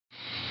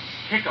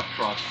pickup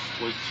truck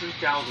was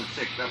 2006.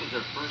 That was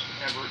their first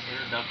ever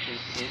introduction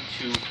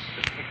into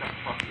the pickup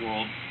truck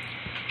world.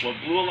 What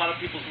blew a lot of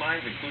people's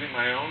minds, including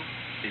my own,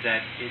 is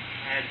that it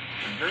had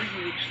some very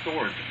unique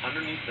storage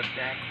underneath the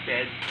back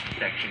bed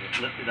section.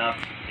 It lifted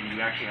up, and you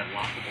actually had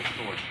lockable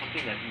storage,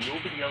 something that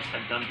nobody else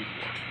had done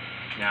before.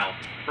 Now,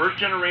 first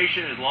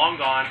generation is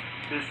long gone.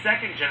 The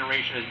second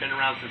generation has been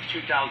around since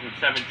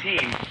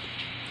 2017.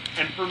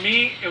 And for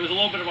me, it was a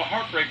little bit of a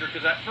heartbreaker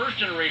because that first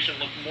generation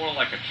looked more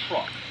like a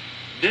truck.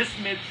 This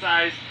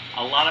midsize,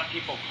 a lot of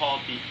people call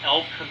it the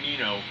El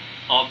Camino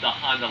of the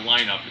Honda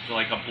lineup. It's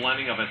like a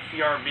blending of a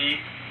CRV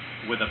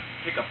with a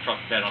pickup truck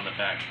bed on the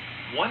back.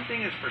 One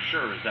thing is for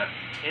sure is that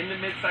in the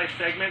midsize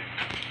segment,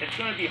 it's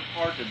going to be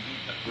hard to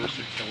beat the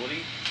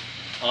versatility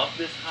of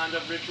this Honda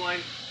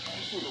Ridgeline.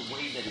 Also the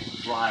way that it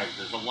drives.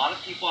 There's a lot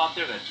of people out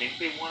there that think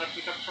they want a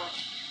pickup truck,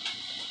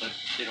 but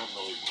they don't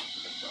really want a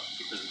pickup truck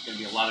because there's going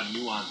to be a lot of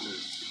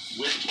nuances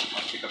with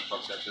a pickup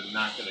truck that they're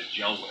not going to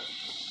gel with.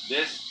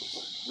 This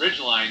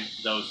Ridgeline,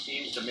 though,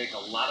 seems to make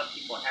a lot of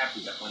people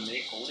happy that when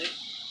they own it,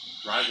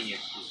 driving it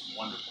is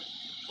wonderful.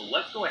 So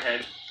let's go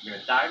ahead. We're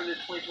going to dive into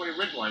this 2020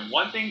 Ridgeline.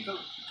 One thing to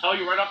tell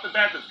you right off the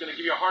bat that's going to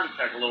give you a heart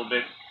attack a little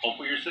bit,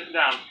 hopefully you're sitting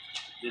down,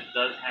 this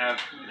does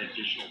have an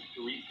additional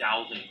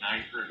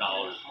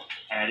 $3,900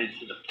 added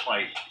to the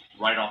price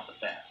right off the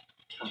bat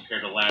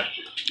compared to last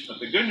year. But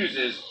the good news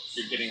is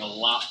you're getting a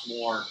lot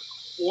more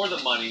for the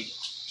money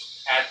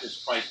at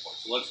this price point.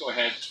 So let's go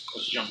ahead,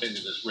 let's jump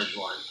into this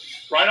Ridgeline.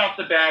 Right off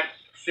the bat,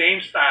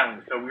 same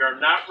styling. So we are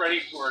not ready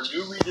for a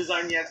new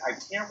redesign yet. I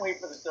can't wait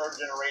for the third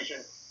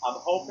generation. I'm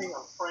hoping,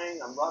 I'm praying,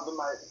 I'm rubbing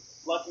my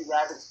lucky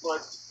rabbit's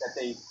foot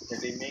that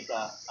they make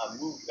a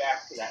move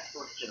back to that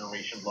first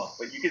generation look.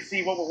 But you can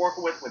see what we're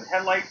working with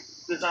headlight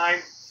design,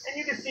 and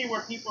you can see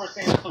where people are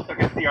saying this looks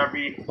like a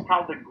CRV,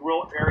 how the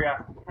grille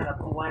area kind of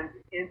blends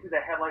into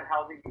the headlight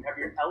housing. You have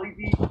your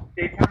LED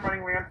daytime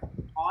running lamps.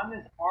 On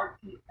this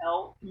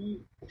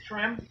RTLE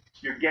trim,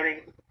 you're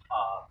getting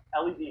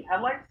LED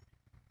headlights.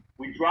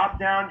 We drop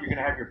down, you're going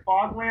to have your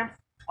fog lamps,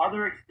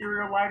 other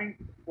exterior lighting,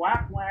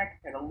 flat black,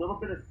 and a little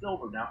bit of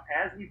silver. Now,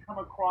 as we come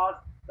across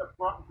the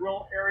front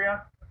grille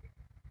area,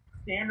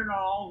 standard on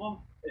all of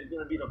them is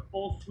going to be the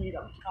full suite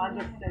of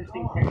Honda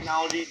sensing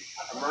technology,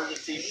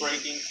 emergency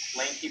braking,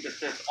 lane keep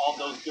assist, all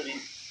those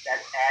goodies. That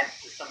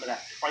adds to some of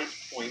that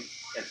price point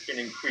that's been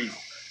increased.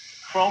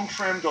 Chrome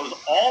trim goes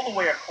all the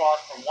way across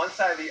from one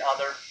side to the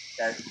other.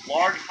 That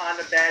large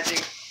Honda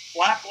badging,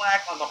 flat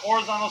black on the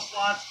horizontal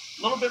slots,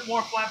 a little bit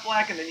more flat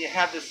black, and then you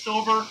have the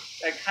silver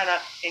that kind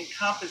of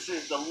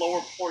encompasses the lower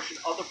portion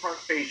of the front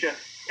fascia.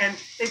 And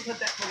they put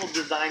that little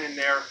design in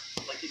there,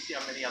 like you see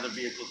on many other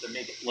vehicles, to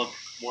make it look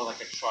more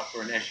like a truck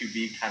or an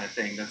SUV kind of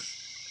thing. I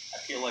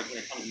feel like when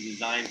it comes to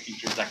design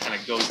features, that kind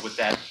of goes with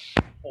that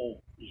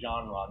whole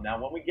genre.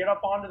 Now, when we get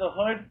up onto the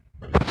hood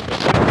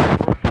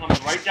it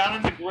comes right down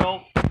in the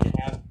grill. You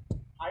have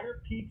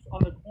higher peaks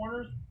on the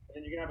corners, and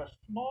then you're going to have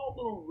a small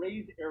little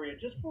raised area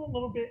just for a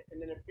little bit,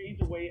 and then it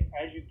fades away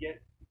as you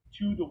get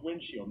to the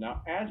windshield.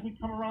 Now, as we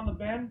come around the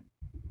bend,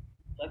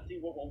 let's see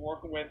what we're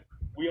working with,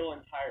 wheel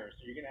and tires.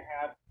 So you're going to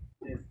have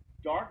this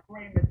dark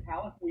gray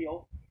metallic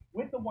wheel.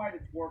 With the white,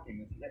 it's working.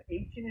 This is an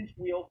 18-inch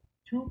wheel,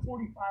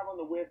 245 on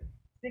the width,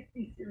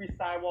 60 series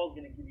sidewall is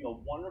going to give you a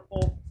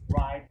wonderful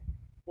ride.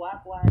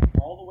 Flat black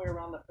all the way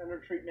around the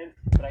fender treatment,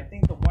 but I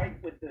think the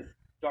white with this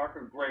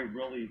darker gray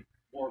really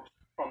works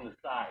from the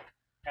side.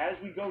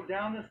 As we go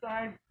down the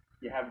side,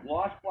 you have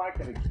gloss black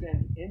that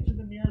extends into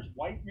the mirrors,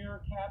 white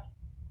mirror caps,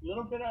 a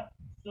little bit of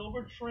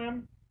silver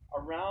trim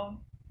around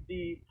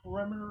the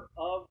perimeter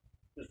of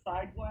the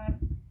side glass,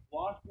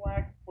 gloss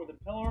black for the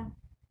pillar,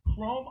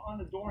 chrome on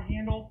the door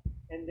handle,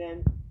 and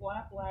then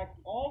flat black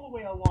all the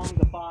way along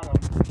the bottom.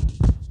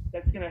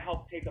 That's going to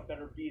help take a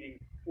better beating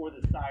for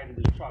the side of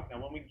this truck.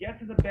 Now, when we get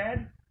to the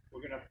bed,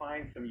 we're going to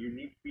find some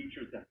unique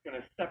features that's going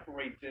to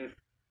separate this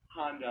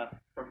Honda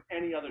from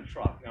any other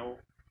truck. Now,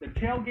 the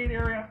tailgate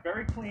area,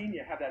 very clean.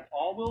 You have that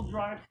all-wheel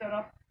drive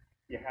setup.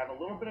 You have a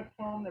little bit of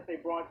chrome that they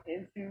brought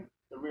into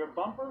the rear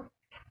bumper.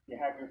 You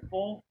have your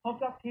full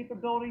hookup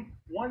capability.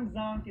 One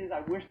zonk is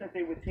I wish that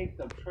they would take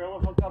the trailer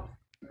hookups,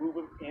 move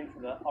them into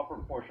the upper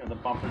portion of the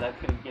bumper. That's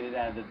going to get it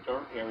out of the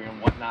dirt area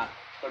and whatnot.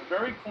 But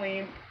very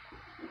clean.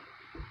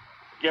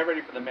 Get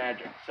ready for the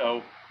magic.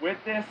 So with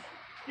this,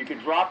 you can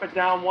drop it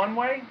down one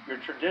way, your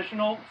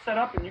traditional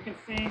setup, and you can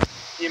see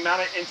the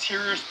amount of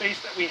interior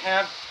space that we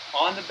have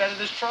on the bed of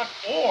this truck.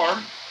 Or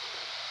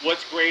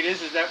what's great is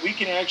that we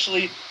can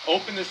actually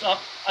open this up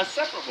a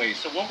separate way.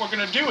 So what we're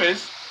going to do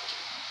is,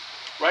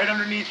 right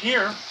underneath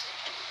here,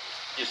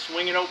 you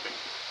swing it open.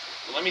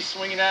 So let me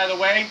swing it out of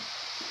the way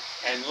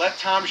and let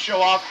Tom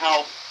show off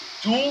how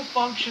dual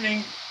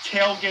functioning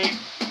tailgate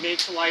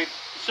makes life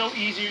so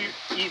easy.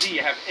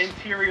 You have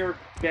interior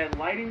bed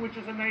lighting, which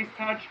is a nice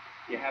touch.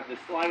 You have the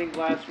sliding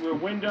glass rear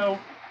window,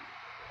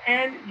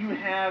 and you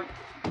have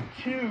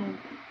two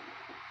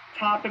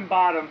top and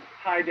bottom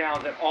tie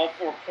downs at all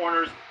four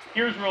corners.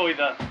 Here's really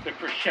the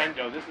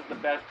crescendo. This is the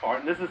best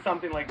part, and this is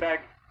something like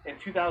back in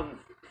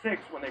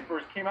 2006 when they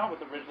first came out with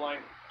the Ridgeline,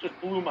 just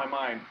blew my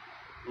mind.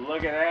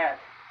 Look at that.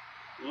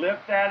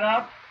 Lift that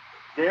up.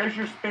 There's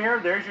your spare.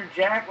 There's your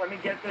jack. Let me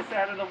get this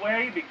out of the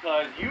way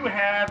because you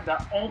have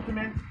the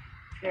ultimate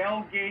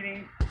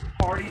tailgating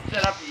party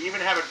set up. You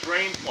even have a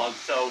drain plug.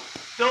 So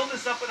fill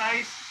this up with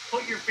ice.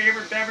 Put your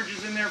favorite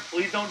beverages in there.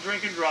 Please don't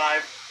drink and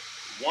drive.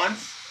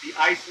 Once the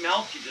ice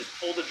melts, you just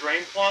pull the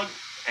drain plug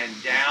and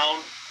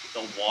down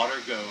the water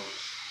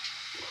goes.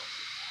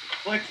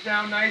 Clicks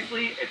down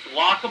nicely. It's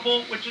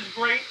lockable, which is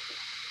great.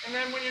 And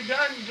then when you're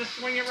done, you just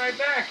swing it right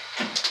back.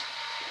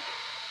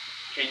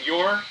 Can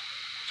your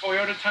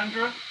Toyota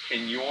Tundra,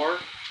 can your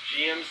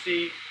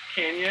GMC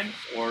Canyon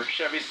or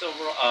Chevy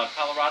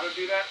Colorado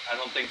do that? I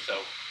don't think so.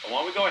 But why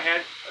don't we go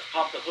ahead, let's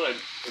pop the hood,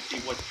 let's see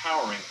what's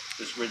powering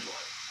this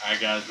Ridgeline. All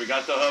right, guys, we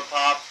got the hood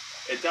popped.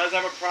 It does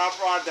have a prop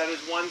rod. That is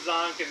one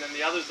zonk, and then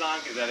the other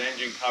zonk is that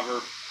engine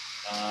cover.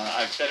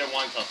 I've said it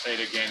once, I'll say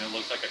it again. It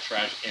looks like a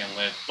trash can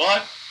lid.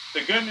 But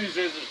the good news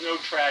is there's no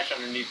trash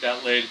underneath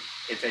that lid.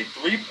 It's a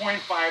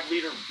 3.5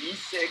 liter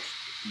V6,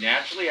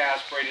 naturally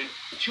aspirated,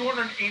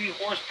 280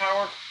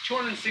 horsepower,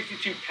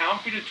 262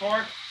 pound-feet of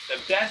torque. The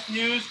best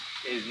news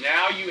is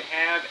now you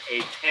have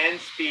a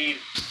 10-speed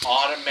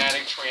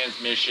automatic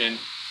transmission.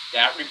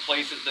 That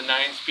replaces the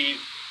 9-speed.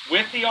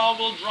 With the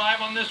all-wheel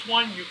drive on this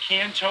one, you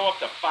can tow up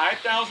to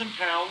 5,000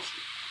 pounds.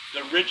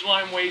 The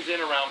Ridgeline weighs in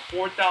around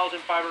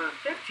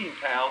 4,515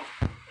 pounds.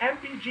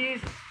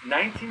 MPGs,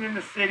 19 in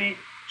the city,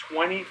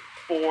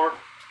 24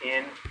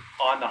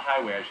 on the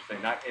highway, I should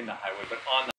say, not in the highway, but on the